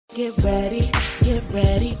Get ready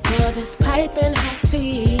for this piping hot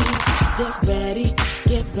tea.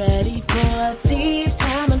 Get ready for tea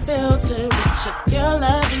time unfiltered with your girl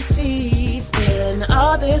Lovey Tea. Spilling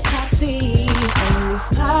all this hot tea on these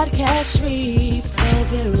podcast streets. So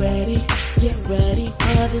get ready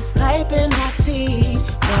for this piping hot tea.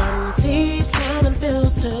 From tea time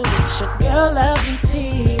unfiltered with your girl Lovey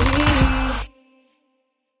Tea.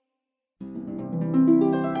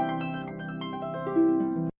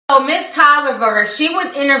 So Miss Tolliver, she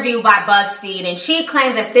was interviewed by BuzzFeed, and she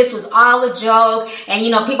claims that this was all a joke, and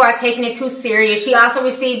people are taking it too serious. She also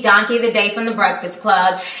received Donkey of the Day from the Breakfast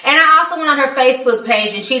Club, and I also went on her Facebook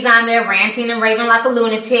page, and she's on there ranting and raving like a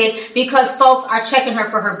lunatic because folks are checking her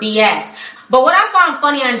for her BS. But what I found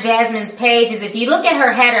funny on Jasmine's page is if you look at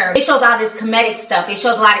her header, it shows all this comedic stuff. It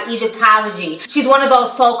shows a lot of Egyptology. She's one of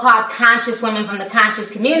those so-called conscious women from the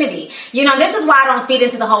conscious community. This is why I don't feed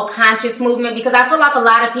into the whole conscious movement, because I feel like a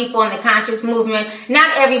lot of people in the conscious movement,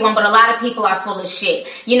 not everyone, but a lot of people are full of shit.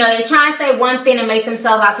 They try and say one thing and make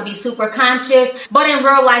themselves out to be super conscious, but in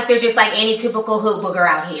real life, they're just like any typical hood booger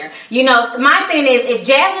out here. My thing is, if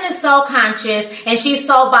Jasmine is so conscious and she's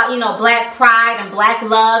so about, black pride and black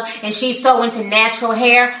love, and she's so into natural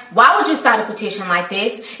hair, why would you start a petition like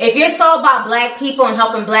this? If you're so about black people and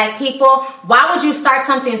helping black people, why would you start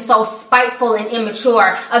something so spiteful and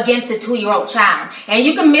immature against a 2-year-old child? And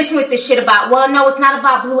you can miss me with this shit about, well, no, it's not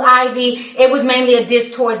about Blue Ivy. It was mainly a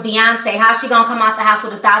diss towards Beyonce. How's she gonna come out the house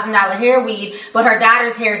with $1,000 hair weave, but her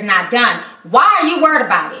daughter's hair is not done? Why are you worried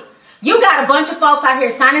about it? You got a bunch of folks out here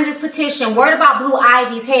signing this petition, worried about Blue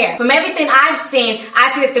Ivy's hair. From everything I've seen,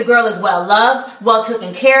 I see that the girl is well loved, well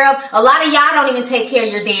taken care of. A lot of y'all don't even take care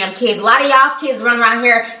of your damn kids. A lot of y'all's kids run around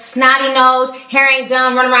here snotty nose, hair ain't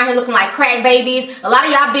done, run around here looking like crack babies. A lot of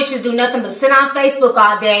y'all bitches do nothing but sit on Facebook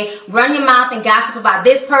all day, run your mouth and gossip about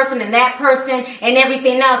this person and that person and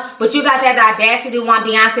everything else. But you guys have the audacity to want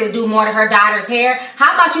Beyonce to do more to her daughter's hair.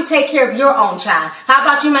 How about you take care of your own child? How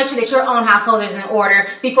about you make sure that your own household is in order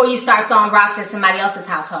before you start throwing rocks at somebody else's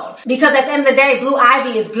household? Because at the end of the day, Blue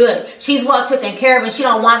Ivy is good. She's well taken care of and she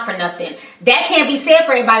don't want for nothing. That can't be said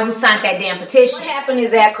for everybody who signed that damn petition. What happened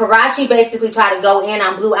is that Karachi basically tried to go in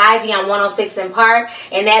on Blue Ivy on 106 in Park,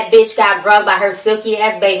 and that bitch got drugged by her silky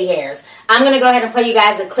ass baby hairs. I'm going to go ahead and play you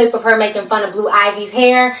guys a clip of her making fun of Blue Ivy's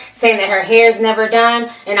hair, saying that her hair's never done,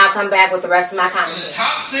 and I'll come back with the rest of my comments. The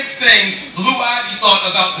top 6 things Blue Ivy thought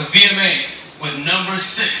about the VMAs with number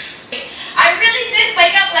 6. I really did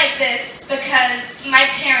wake up like this because my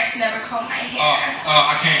parents never combed my hair.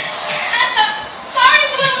 I can't. Sorry,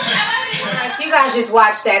 Blue. I love you. Alright, so you guys just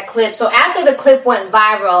watched that clip. So after the clip went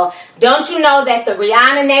viral, don't you know that the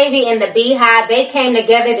Rihanna Navy and the Beehive, they came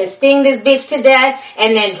together to sting this bitch to death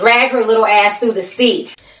and then drag her little ass through the sea?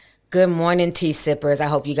 Good morning, tea sippers. I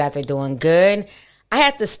hope you guys are doing good. I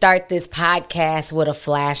had to start this podcast with a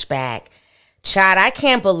flashback. Chad, I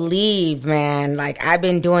can't believe, man, I've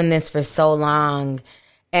been doing this for so long,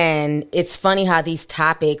 and it's funny how these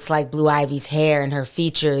topics like Blue Ivy's hair and her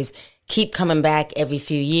features keep coming back every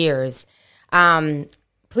few years.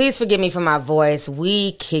 Please forgive me for my voice.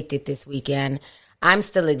 We kicked it this weekend. I'm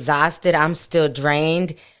still exhausted. I'm still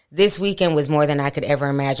drained. This weekend was more than I could ever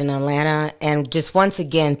imagine in Atlanta. And just once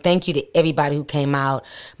again, thank you to everybody who came out,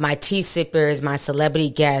 my tea sippers, my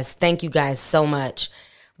celebrity guests. Thank you guys so much.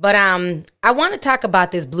 But I want to talk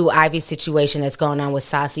about this Blue Ivy situation that's going on with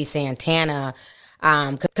Saucy Santana,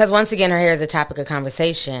 because once again, her hair is a topic of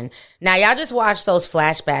conversation. Now, y'all just watched those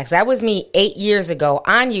flashbacks. That was me 8 years ago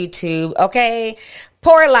on YouTube, okay?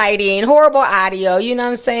 Poor lighting, horrible audio, you know what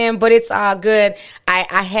I'm saying? But it's all good.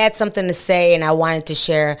 I had something to say, and I wanted to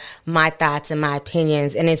share my thoughts and my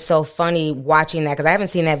opinions. And it's so funny watching that, because I haven't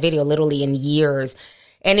seen that video literally in years.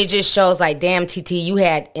 And it just shows damn, TT, you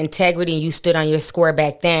had integrity and you stood on your square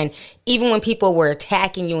back then. Even when people were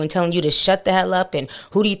attacking you and telling you to shut the hell up and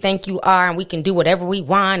who do you think you are and we can do whatever we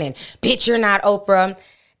want and bitch, you're not Oprah.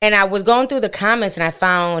 And I was going through the comments and I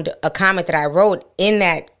found a comment that I wrote in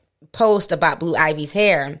that post about Blue Ivy's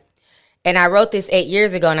hair. And I wrote this 8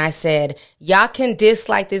 years ago and I said, y'all can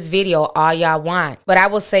dislike this video all y'all want. But I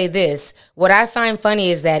will say this. What I find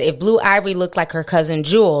funny is that if Blue Ivy looked like her cousin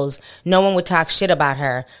Jules, no one would talk shit about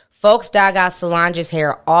her. Folks dog out Solange's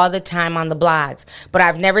hair all the time on the blogs, but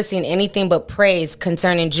I've never seen anything but praise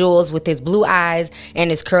concerning Jules with his blue eyes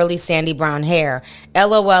and his curly sandy brown hair.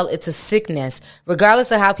 LOL, it's a sickness.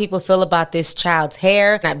 Regardless of how people feel about this child's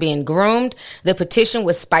hair not being groomed, the petition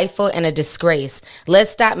was spiteful and a disgrace.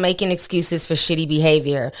 Let's stop making excuses for shitty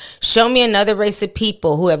behavior. Show me another race of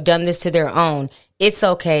people who have done this to their own. It's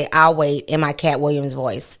okay, I'll wait, in my Cat Williams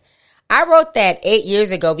voice. I wrote that 8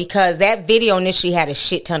 years ago because that video initially had a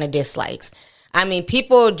shit ton of dislikes. I mean,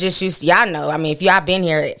 people just used to, y'all know, I mean, if y'all been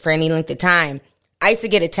here for any length of time, I used to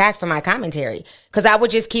get attacked for my commentary because I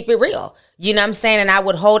would just keep it real. You know what I'm saying? And I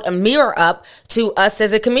would hold a mirror up to us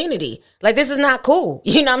as a community. Like, this is not cool.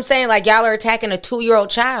 You know what I'm saying? Like, y'all are attacking a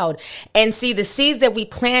 2-year-old child. And see, the seeds that we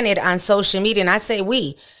planted on social media, and I say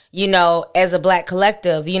we, you know, as a Black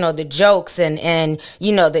collective, you know, the jokes and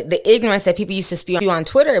you know, the ignorance that people used to spew on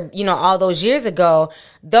Twitter, you know, all those years ago,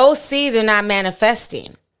 those seeds are not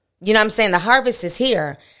manifesting. You know what I'm saying? The harvest is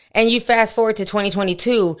here. And you fast forward to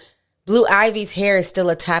 2022, Blue Ivy's hair is still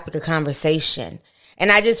a topic of conversation.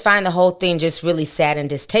 And I just find the whole thing just really sad and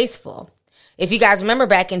distasteful. If you guys remember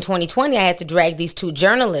back in 2020, I had to drag these 2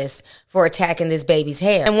 journalists for attacking this baby's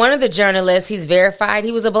hair. And one of the journalists, he's verified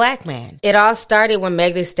he was a Black man. It all started when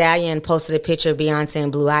Meg Thee Stallion posted a picture of Beyonce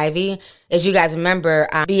and Blue Ivy. As you guys remember,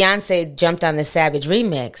 Beyonce jumped on the Savage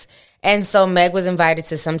remix. And so Meg was invited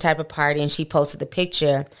to some type of party and she posted the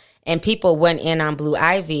picture. And people went in on Blue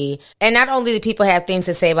Ivy. And not only did people have things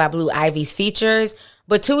to say about Blue Ivy's features,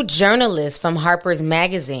 but 2 journalists from Harper's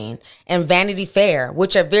Magazine and Vanity Fair,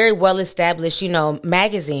 which are very well-established, you know,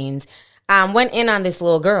 magazines, went in on this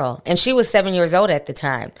little girl. And she was 7 years old at the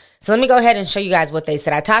time. So let me go ahead and show you guys what they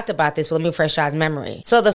said. I talked about this, but let me refresh y'all's memory.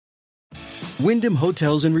 So the Wyndham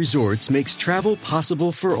Hotels and Resorts makes travel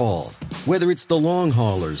possible for all. Whether it's the long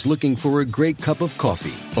haulers looking for a great cup of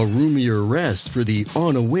coffee, a roomier rest for the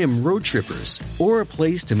on-a-whim road trippers, or a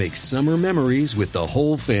place to make summer memories with the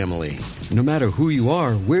whole family. No matter who you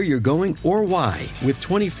are, where you're going, or why, with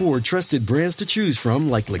 24 trusted brands to choose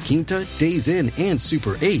from like La Quinta, Days Inn, and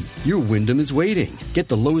Super 8, your Wyndham is waiting. Get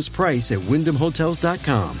the lowest price at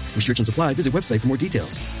WyndhamHotels.com. Restrictions apply. Visit website for more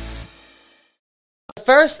details.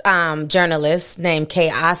 first journalist named Kay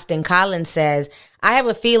Austin Collins says, I have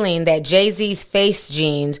a feeling that Jay-Z's face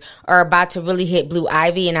jeans are about to really hit Blue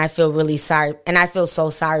Ivy, and I feel really sorry, and I feel so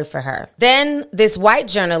sorry for her. Then this white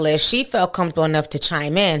journalist, she felt comfortable enough to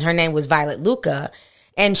chime in. Her name was Violet Luca,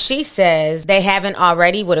 and she says, they haven't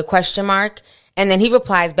already, with a question mark. And then he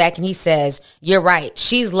replies back and he says, you're right.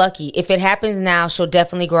 She's lucky. If it happens now, she'll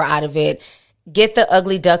definitely grow out of it. Get the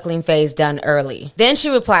ugly duckling phase done early. Then she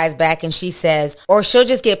replies back and she says, or she'll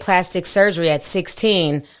just get plastic surgery at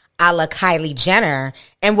 16, a la Kylie Jenner,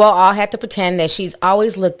 and we'll all have to pretend that she's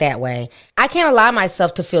always looked that way. I can't allow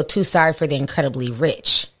myself to feel too sorry for the incredibly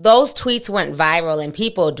rich. Those tweets went viral and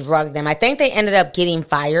people drugged them. I think they ended up getting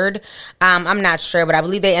fired. I'm not sure, but I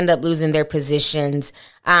believe they ended up losing their positions.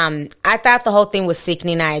 I thought the whole thing was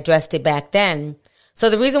sickening. I addressed it back then. So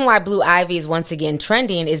the reason why Blue Ivy is once again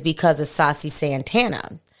trending is because of Saucy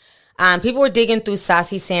Santana. People were digging through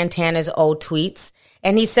Saucy Santana's old tweets,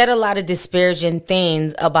 and he said a lot of disparaging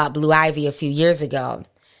things about Blue Ivy a few years ago.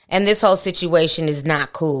 And this whole situation is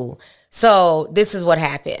not cool. So this is what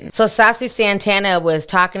happened. So Saucy Santana was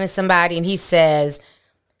talking to somebody, and he says,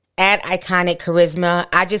 at Iconic Charisma,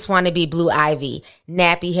 I just want to be Blue Ivy,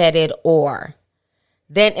 nappy-headed or.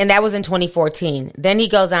 Then, and that was in 2014. Then he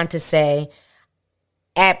goes on to say,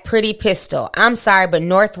 at Pretty Pistol, I'm sorry, but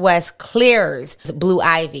Northwest clears Blue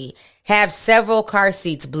Ivy. Have several car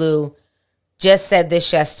seats, Blue. Just said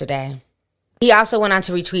this yesterday. He also went on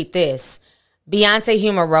to retweet this. Beyonce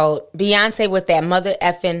Humor wrote, Beyonce with that mother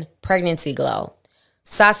effing pregnancy glow.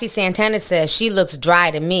 Saucy Santana says, she looks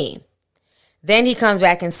dry to me. Then he comes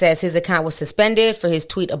back and says his account was suspended for his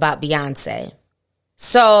tweet about Beyonce.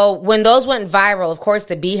 So when those went viral, of course,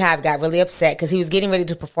 the Beehive got really upset because he was getting ready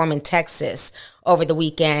to perform in Texas over the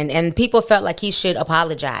weekend. And people felt like he should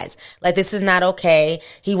apologize. Like, this is not okay.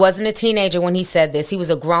 He wasn't a teenager when he said this. He was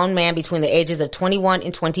a grown man between the ages of 21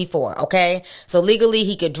 and 24, okay? So legally,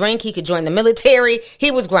 he could drink. He could join the military. He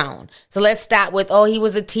was grown. So let's stop with, oh, he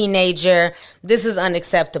was a teenager. This is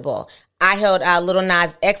unacceptable. I held Lil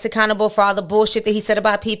Nas X accountable for all the bullshit that he said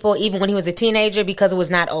about people, even when he was a teenager, because it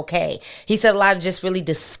was not okay. He said a lot of just really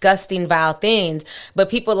disgusting, vile things,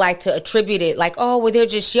 but people like to attribute it like, oh, well, they're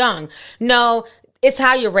just young. No, it's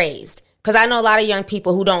how you're raised. Because I know a lot of young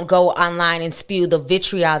people who don't go online and spew the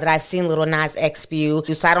vitriol that I've seen Lil Nas X spew.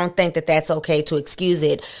 So I don't think that that's okay to excuse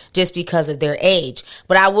it just because of their age.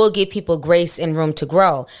 But I will give people grace and room to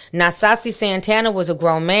grow. Now, Saucy Santana was a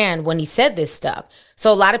grown man when he said this stuff.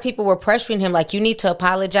 So a lot of people were pressuring him like, you need to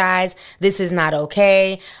apologize. This is not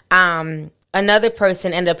okay. Another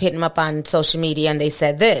person ended up hitting him up on social media and they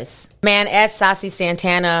said this. Man, at Saucy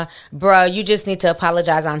Santana, bruh, you just need to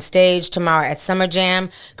apologize on stage tomorrow at Summer Jam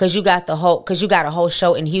because you got a whole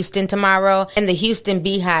show in Houston tomorrow. And the Houston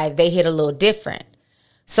Beehive, they hit a little different.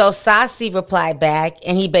 So Saucy replied back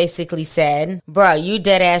and he basically said, bruh, you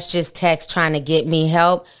dead ass just text trying to get me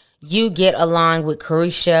help. You get along with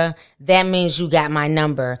Carisha. That means you got my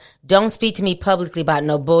number. Don't speak to me publicly about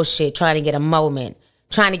no bullshit trying to get a moment.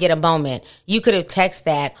 You could have texted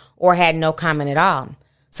that or had no comment at all.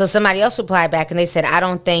 So somebody else replied back and they said, I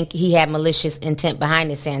don't think he had malicious intent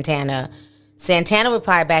behind it, Santana. Santana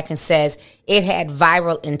replied back and says, it had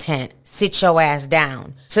viral intent. Sit your ass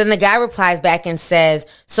down. So then the guy replies back and says,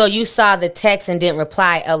 so you saw the text and didn't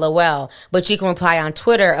reply, LOL, but you can reply on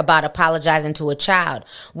Twitter about apologizing to a child.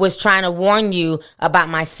 Was trying to warn you about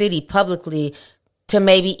my city publicly to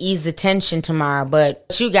maybe ease the tension tomorrow, but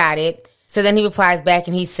you got it. So then he replies back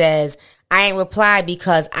and he says, I ain't replied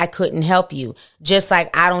because I couldn't help you. Just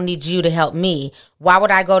like I don't need you to help me. Why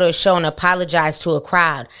would I go to a show and apologize to a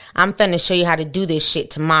crowd? I'm finna show you how to do this shit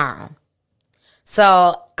tomorrow.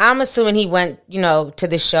 So I'm assuming he went, to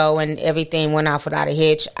the show and everything went off without a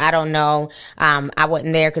hitch. I don't know. I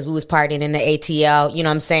wasn't there because we was partying in the ATL. You know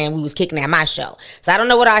what I'm saying? We was kicking at my show. So I don't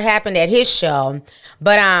know what all happened at his show.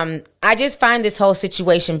 But I just find this whole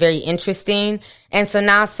situation very interesting. And so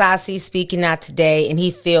now Sassie's speaking out today, and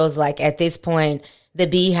he feels like at this point, the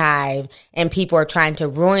Beehive and people are trying to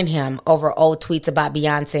ruin him over old tweets about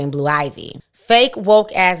Beyonce and Blue Ivy. Fake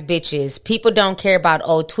woke ass bitches. People don't care about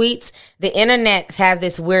old tweets. The internet have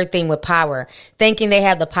this weird thing with power, thinking they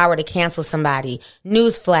have the power to cancel somebody.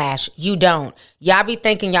 Newsflash, you don't. Y'all be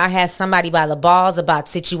thinking y'all have somebody by the balls about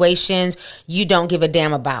situations you don't give a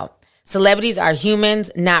damn about. Celebrities are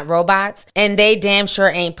humans, not robots, and they damn sure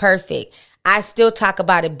ain't perfect. I still talk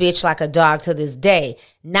about a bitch like a dog to this day.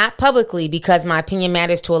 Not publicly because my opinion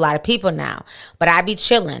matters to a lot of people now. But I be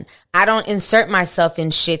chilling. I don't insert myself in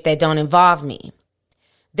shit that don't involve me.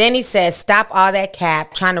 Then he says, stop all that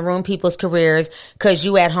cap, trying to ruin people's careers because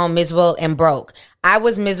you at home miserable and broke. I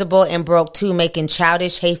was miserable and broke too, making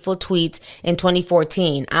childish, hateful tweets in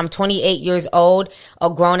 2014. I'm 28 years old, a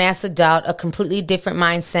grown-ass adult, a completely different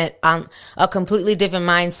mindset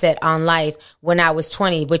on life when I was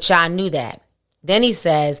 20, but y'all knew that. Then he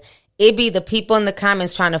says, it be the people in the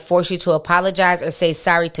comments trying to force you to apologize or say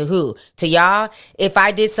sorry to who? To y'all? If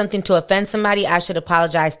I did something to offend somebody, I should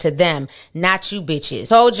apologize to them, not you bitches.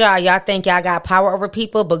 Told y'all think y'all got power over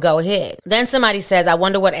people, but go ahead. Then somebody says, I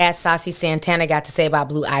wonder what ass Saucy Santana got to say about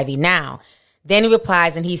Blue Ivy now. Then he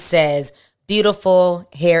replies and he says, beautiful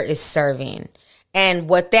hair is serving. And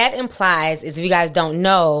what that implies is, if you guys don't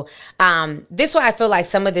know, this is why I feel like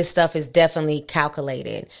some of this stuff is definitely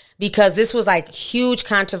calculated, because this was like huge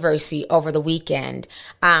controversy over the weekend,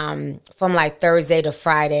 from like Thursday to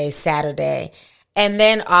Friday, Saturday. And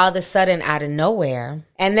then all of a sudden out of nowhere.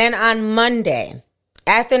 And then on Monday,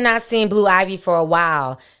 after not seeing Blue Ivy for a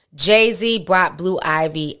while, Jay-Z brought Blue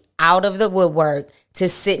Ivy out of the woodwork to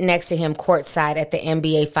sit next to him courtside at the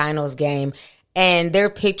NBA Finals game. And their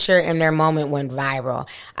picture and their moment went viral.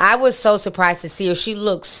 I was so surprised to see her. She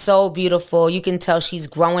looks so beautiful. You can tell she's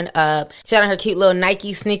growing up. She had on her cute little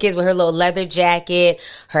Nike sneakers with her little leather jacket.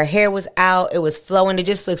 Her hair was out. It was flowing. It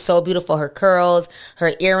just looked so beautiful. Her curls,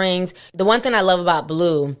 her earrings. The one thing I love about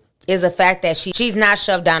Blue is the fact that she's not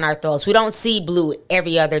shoved down our throats. We don't see Blue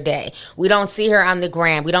every other day. We don't see her on the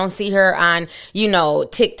gram. We don't see her on,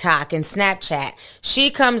 TikTok and Snapchat.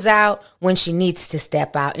 She comes out when she needs to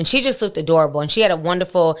step out. And she just looked adorable. And she had a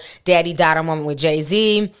wonderful daddy-daughter moment with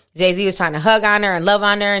Jay-Z. Jay-Z was trying to hug on her and love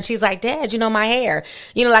on her. And she's like, Dad, my hair.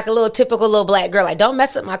 Like a little typical little black girl. Like, don't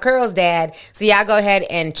mess up my curls, Dad. So y'all go ahead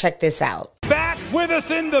and check this out. Back with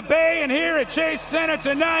us in the Bay and here at Chase Center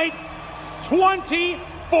tonight,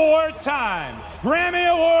 24-time Grammy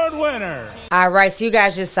Award winner. All right, so you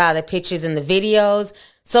guys just saw the pictures and the videos.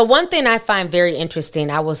 So one thing I find very interesting,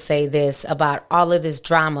 I will say this about all of this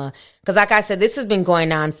drama, because like I said, this has been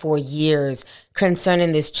going on for years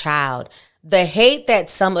concerning this child. The hate that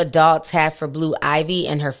some adults have for Blue Ivy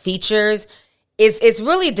and her features it's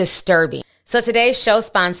really disturbing. So today's show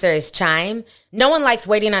sponsor is Chime. No one likes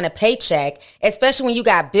waiting on a paycheck, especially when you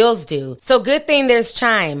got bills due. So good thing there's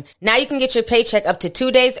Chime. Now you can get your paycheck up to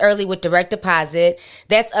 2 days early with direct deposit.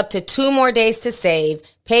 That's up to 2 more days to save,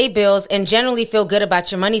 pay bills, and generally feel good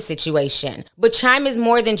about your money situation. But Chime is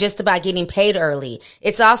more than just about getting paid early.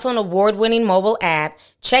 It's also an award-winning mobile app,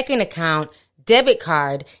 checking account, debit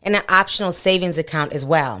card, and an optional savings account as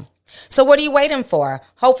well. So what are you waiting for?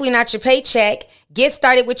 Hopefully not your paycheck. Get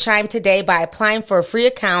started with Chime today by applying for a free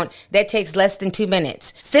account that takes less than 2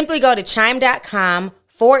 minutes. Simply go to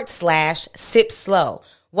chime.com/sip slow.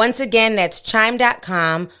 Once again, that's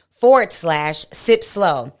chime.com/sip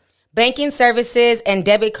slow. Banking services and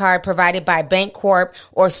debit card provided by Bancorp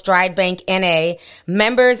or Stride Bank NA.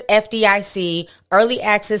 Members FDIC. Early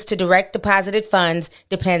access to direct deposited funds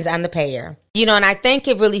depends on the payer. And I think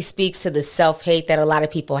it really speaks to the self-hate that a lot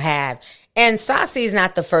of people have. And Saucy's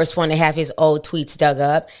not the first one to have his old tweets dug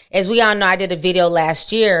up. As we all know, I did a video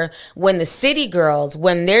last year when the City Girls,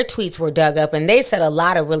 when their tweets were dug up, and they said a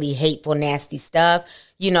lot of really hateful, nasty stuff.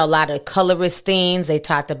 You know, a lot of colorist things. They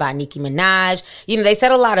talked about Nicki Minaj. You know, they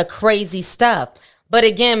said a lot of crazy stuff. But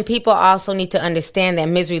again, people also need to understand that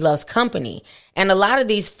misery loves company. And a lot of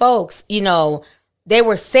these folks, you know, they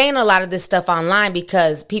were saying a lot of this stuff online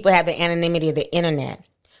because people have the anonymity of the internet.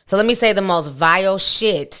 So let me say the most vile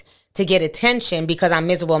shit to get attention because I'm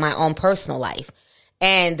miserable in my own personal life.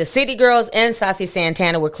 And the City Girls and Saucy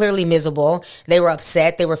Santana were clearly miserable. They were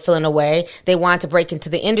upset. They were feeling away. They wanted to break into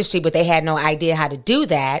the industry, but they had no idea how to do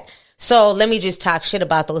that. So let me just talk shit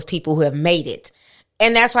about those people who have made it.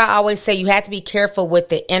 And that's why I always say you have to be careful with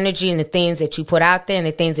the energy and the things that you put out there and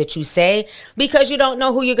the things that you say because you don't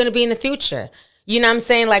know who you're going to be in the future. You know what I'm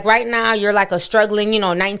saying? Like right now, you're like a struggling,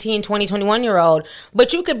 19, 20, 21-year-old,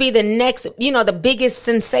 but you could be the next, the biggest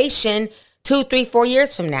sensation 2, 3, 4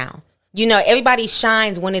 years from now. Everybody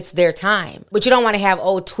shines when it's their time, but you don't want to have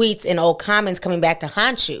old tweets and old comments coming back to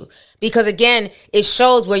haunt you because again, it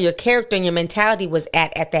shows where your character and your mentality was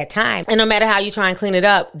at that time. And no matter how you try and clean it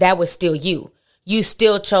up, that was still you. You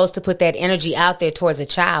still chose to put that energy out there towards a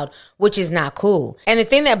child, which is not cool. And the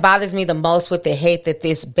thing that bothers me the most with the hate that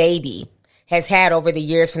this baby has had over the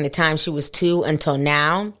years from the time she was 2 until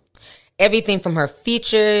now, everything from her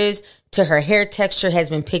features to her hair texture has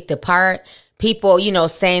been picked apart. People,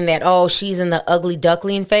 saying that, oh, she's in the ugly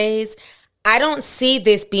duckling phase. I don't see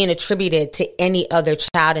this being attributed to any other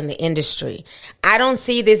child in the industry. I don't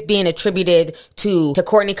see this being attributed to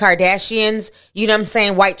Kourtney Kardashian's,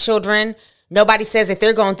 white children. Nobody says that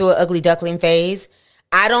they're going through an ugly duckling phase.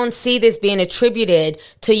 I don't see this being attributed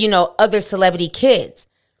to, other celebrity kids.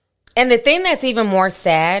 And the thing that's even more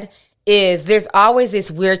sad is there's always this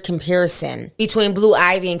weird comparison between Blue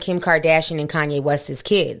Ivy and Kim Kardashian and Kanye West's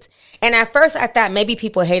kids. And at first I thought maybe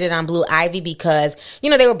people hated on Blue Ivy because,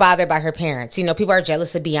 they were bothered by her parents. People are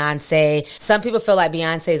jealous of Beyonce. Some people feel like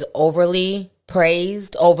Beyonce is overly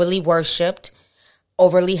praised, overly worshipped,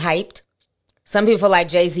 overly hyped. Some people feel like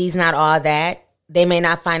Jay-Z's not all that. They may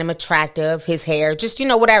not find him attractive, his hair, just,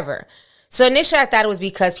 whatever. So initially I thought it was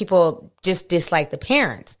because people just dislike the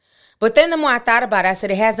parents. But then the more I thought about it, I said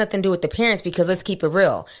it has nothing to do with the parents because let's keep it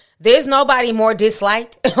real. There's nobody more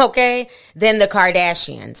disliked, okay, than the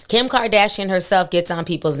Kardashians. Kim Kardashian herself gets on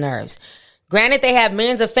people's nerves. Granted, they have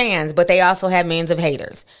millions of fans, but they also have millions of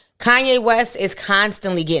haters. Kanye West is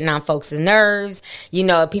constantly getting on folks' nerves.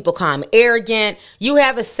 People call him arrogant. You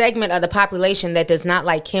have a segment of the population that does not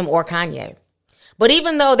like Kim or Kanye. But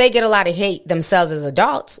even though they get a lot of hate themselves as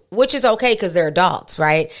adults, which is okay because they're adults,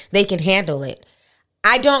 right? They can handle it.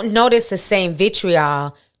 I don't notice the same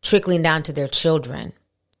vitriol trickling down to their children.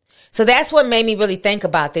 So that's what made me really think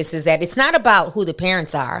about this is that it's not about who the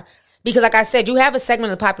parents are. Because like I said, you have a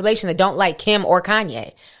segment of the population that don't like Kim or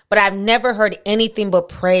Kanye. But I've never heard anything but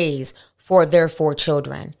praise for their 4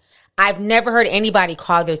 children. I've never heard anybody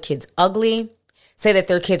call their kids ugly, say that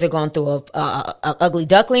their kids are going through a ugly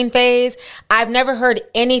duckling phase. I've never heard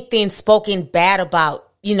anything spoken bad about,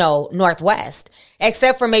 North West,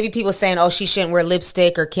 except for maybe people saying, oh, she shouldn't wear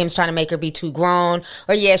lipstick or Kim's trying to make her be too grown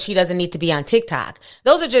or yeah, she doesn't need to be on TikTok.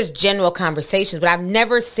 Those are just general conversations, but I've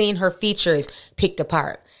never seen her features picked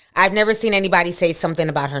apart. I've never seen anybody say something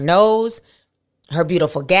about her nose, her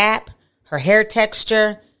beautiful gap, her hair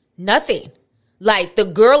texture, nothing. Like the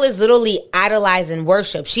girl is literally idolized and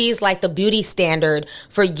worshiped. She's like the beauty standard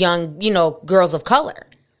for young, girls of color.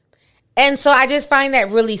 And so I just find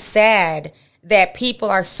that really sad that people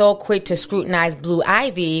are so quick to scrutinize Blue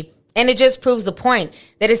Ivy. And it just proves the point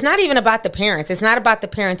that it's not even about the parents. It's not about the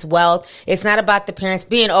parents' wealth. It's not about the parents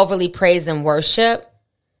being overly praised and worshiped.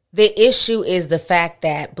 The issue is the fact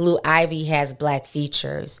that Blue Ivy has black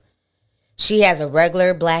features. She has a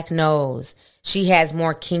regular black nose. She has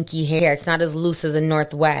more kinky hair. It's not as loose as the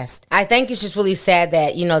Northwest. I think it's just really sad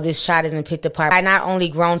that, this child has been picked apart by not only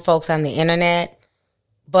grown folks on the internet,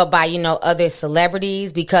 but by, other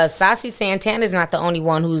celebrities, because Saucy Santana is not the only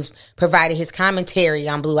one who's provided his commentary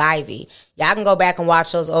on Blue Ivy. Y'all can go back and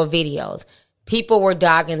watch those old videos. People were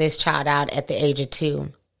dogging this child out at the age of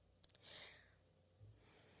 2.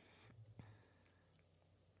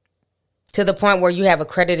 To the point where you have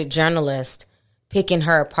accredited journalists picking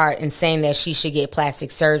her apart and saying that she should get plastic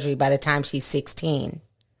surgery by the time she's 16.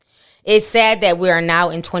 It's sad that we are now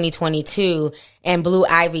in 2022 and Blue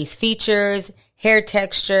Ivy's features, hair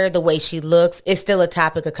texture, the way she looks is still a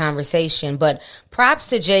topic of conversation. But props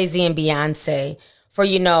to Jay-Z and Beyonce for,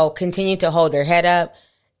 continuing to hold their head up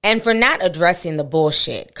and for not addressing the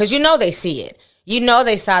bullshit. Because they see it.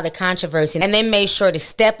 They saw the controversy and they made sure to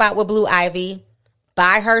step out with Blue Ivy,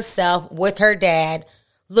 by herself with her dad,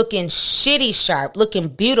 looking shitty sharp, looking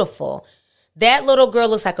beautiful. That little girl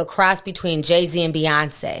looks like a cross between Jay-Z and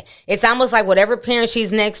Beyonce. It's almost like whatever parent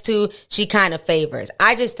she's next to, she kind of favors.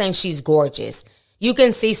 I just think she's gorgeous. You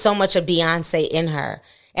can see so much of Beyonce in her.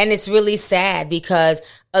 And it's really sad because,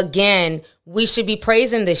 again, we should be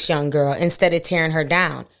praising this young girl instead of tearing her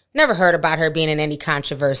down. Never heard about her being in any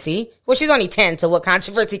controversy. Well, she's only 10, so what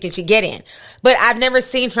controversy can she get in? But I've never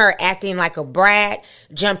seen her acting like a brat,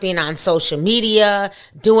 jumping on social media,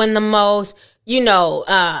 doing the most. You know,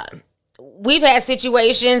 we've had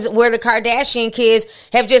situations where the Kardashian kids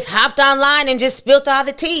have just hopped online and just spilt all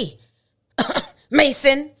the tea.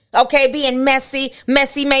 Mason, okay, being messy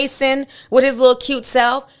Mason with his little cute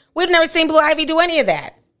self. We've never seen Blue Ivy do any of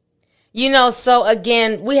that. You know, so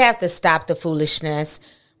again, we have to stop the foolishness.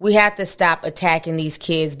 We have to stop attacking these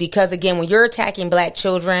kids because, again, when you're attacking black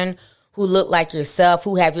children who look like yourself,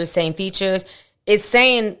 who have your same features, it's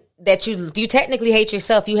saying that you technically hate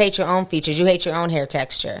yourself. You hate your own features. You hate your own hair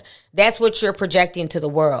texture. That's what you're projecting to the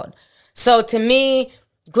world. So to me,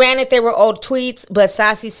 granted, they were old tweets, but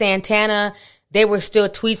Saucy Santana, they were still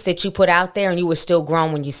tweets that you put out there and you were still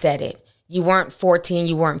grown when you said it. You weren't 14.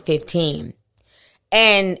 You weren't 15.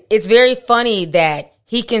 And it's very funny that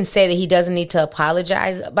he can say that he doesn't need to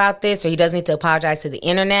apologize about this or he doesn't need to apologize to the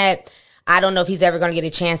internet. I don't know if he's ever going to get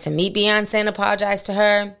a chance to meet Beyonce and apologize to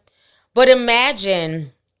her. But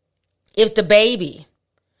imagine if the baby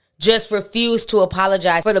just refused to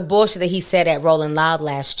apologize for the bullshit that he said at Rolling Loud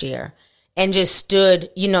last year and just stood,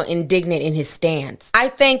 you know, indignant in his stance. I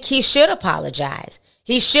think he should apologize.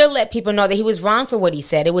 He should let people know that he was wrong for what he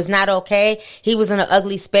said. It was not okay. He was in an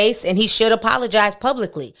ugly space and he should apologize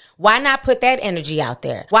publicly. Why not put that energy out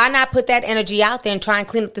there? Why not put that energy out there and try and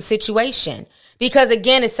clean up the situation? Because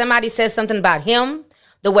again, if somebody says something about him,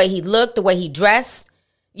 the way he looked, the way he dressed,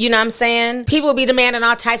 you know what I'm saying? People will be demanding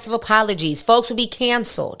all types of apologies. Folks will be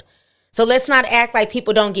canceled. So let's not act like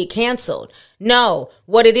people don't get canceled. No,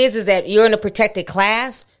 what it is that you're in a protected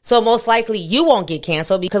class. So most likely you won't get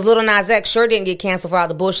canceled because Lil Nas X sure didn't get canceled for all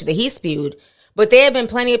the bullshit that he spewed. But there have been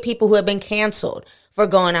plenty of people who have been canceled for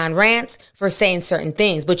going on rants, for saying certain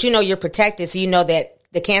things. But you know you're protected, so you know that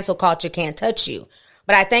the cancel culture can't touch you.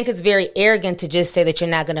 But I think it's very arrogant to just say that you're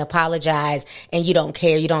not going to apologize and you don't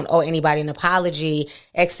care. You don't owe anybody an apology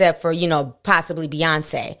except for, you know, possibly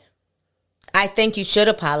Beyonce. I think you should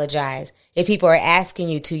apologize. If people are asking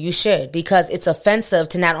you to, you should, because it's offensive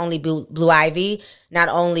to not only Blue Ivy, not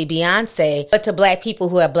only Beyonce, but to black people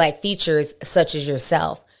who have black features such as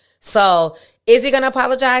yourself. So is he going to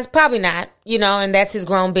apologize? Probably not, you know, and that's his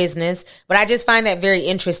grown business. But I just find that very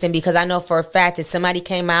interesting because I know for a fact that somebody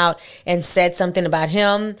came out and said something about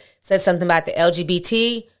him, said something about the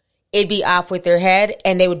LGBT, it'd be off with their head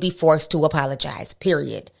and they would be forced to apologize,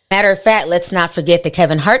 period. Matter of fact, let's not forget the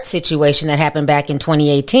Kevin Hart situation that happened back in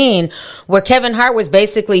 2018, where Kevin Hart was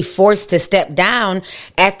basically forced to step down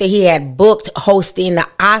after he had booked hosting the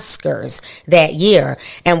Oscars that year.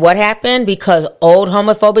 And what happened? Because old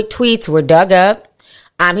homophobic tweets were dug up.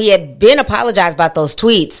 He had been apologized about those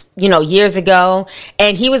tweets, you know, years ago.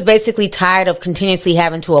 And he was basically tired of continuously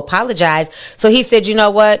having to apologize. So he said, you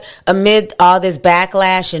know what? Amid all this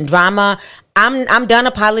backlash and drama, I'm done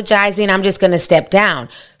apologizing. I'm just going to step down.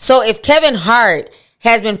 So if Kevin Hart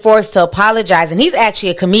has been forced to apologize, and he's actually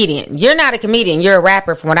a comedian. You're not a comedian. You're a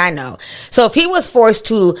rapper from what I know. So if he was forced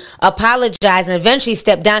to apologize and eventually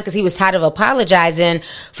step down because he was tired of apologizing,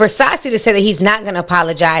 for Saucy to say that he's not going to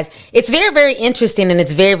apologize, it's very, very interesting and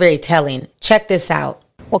it's very, very telling. Check this out.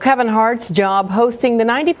 Well, Kevin Hart's job hosting the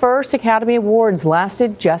 91st Academy Awards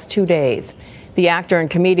lasted just 2 days. The actor and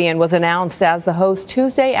comedian was announced as the host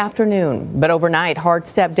Tuesday afternoon. But overnight, Hart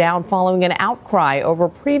stepped down following an outcry over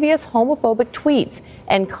previous homophobic tweets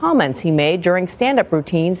and comments he made during stand-up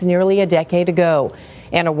routines nearly a decade ago.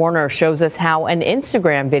 Anna Warner shows us how an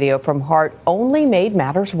Instagram video from Hart only made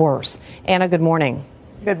matters worse. Anna, good morning.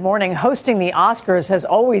 Good morning. Hosting the Oscars has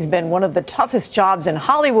always been one of the toughest jobs in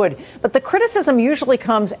Hollywood, but the criticism usually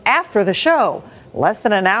comes after the show. Less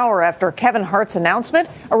than an hour after Kevin Hart's announcement,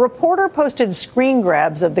 a reporter posted screen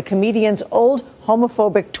grabs of the comedian's old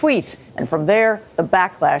homophobic tweets, and from there, the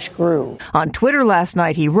backlash grew. On Twitter last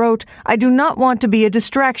night, he wrote, "I do not want to be a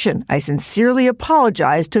distraction. I sincerely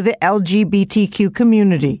apologize to the LGBTQ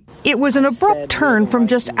community." It was an abrupt turn from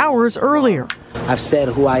just hours earlier. I've said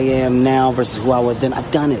who I am now versus who I was then.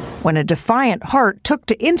 I've done it. When a defiant Hart took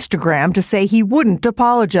to Instagram to say he wouldn't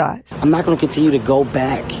apologize. I'm not going to continue to go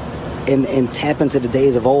back and tap into the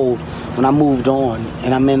days of old when I moved on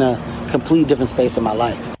and I'm in a completely different space in my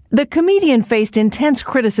life. The comedian faced intense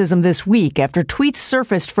criticism this week after tweets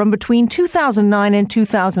surfaced from between 2009 and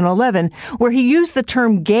 2011 where he used the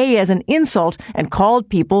term gay as an insult and called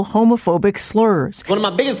people homophobic slurs. One of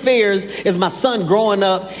my biggest fears is my son growing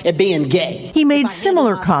up and being gay. He made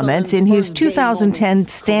similar comments in his 2010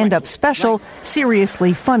 stand-up special,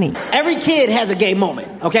 Seriously Funny. Every kid has a gay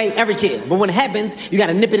moment, okay? Every kid. But when it happens, you got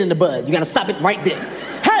to nip it in the bud. You got to stop it right there.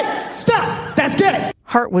 Hey, stop! That's gay!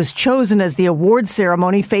 Hart was chosen as the awards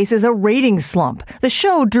ceremony faces a ratings slump. The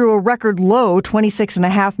show drew a record low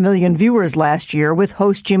 26.5 million viewers last year with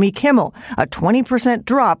host Jimmy Kimmel, a 20%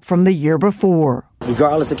 drop from the year before.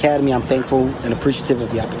 Regardless, Academy, I'm thankful and appreciative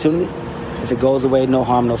of the opportunity. If it goes away, no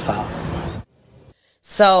harm, no foul.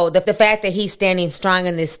 So the fact that he's standing strong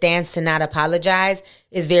in this stance to not apologize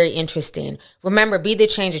is very interesting. Remember, be the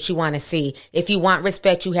change that you want to see. If you want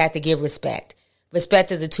respect, you have to give respect.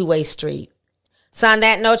 Respect is a two-way street. So on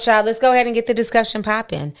that note, y'all, let's go ahead and get the discussion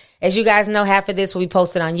popping. As you guys know, half of this will be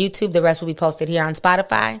posted on YouTube. The rest will be posted here on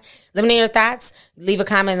Spotify. Let me know your thoughts. Leave a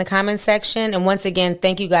comment in the comment section. And once again,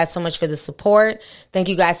 thank you guys so much for the support. Thank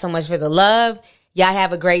you guys so much for the love. Y'all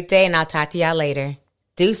have a great day, and I'll talk to y'all later.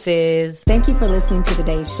 Deuces. Thank you for listening to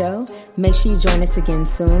today's show. Make sure you join us again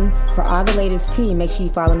soon. For all the latest tea, make sure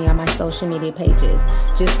you follow me on my social media pages.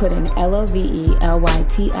 Just put in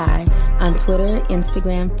LOVELYTI on Twitter,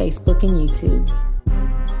 Instagram, Facebook, and YouTube.